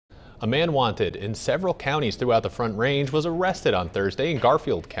A man wanted in several counties throughout the Front Range was arrested on Thursday in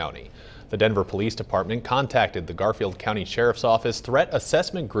Garfield County. The Denver Police Department contacted the Garfield County Sheriff's Office Threat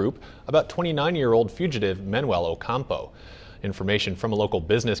Assessment Group about 29-year-old fugitive Manuel Ocampo. Information from a local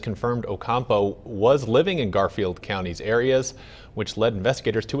business confirmed Ocampo was living in Garfield County's areas, which led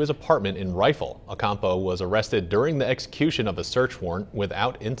investigators to his apartment in Rifle. Ocampo was arrested during the execution of a search warrant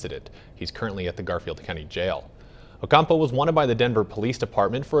without incident. He's currently at the Garfield County Jail. Ocampo was wanted by the Denver Police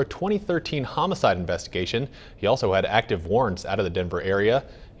Department for a 2013 homicide investigation. He also had active warrants out of the Denver area.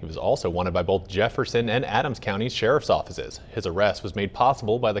 He was also wanted by both Jefferson and Adams County Sheriff's offices. His arrest was made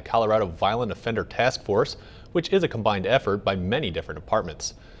possible by the Colorado Violent Offender Task Force, which is a combined effort by many different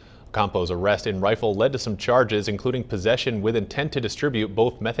departments. Ocampo's arrest in Rifle led to some charges, including possession with intent to distribute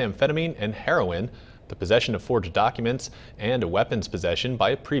both methamphetamine and heroin, the possession of forged documents, and a weapons possession by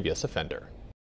a previous offender.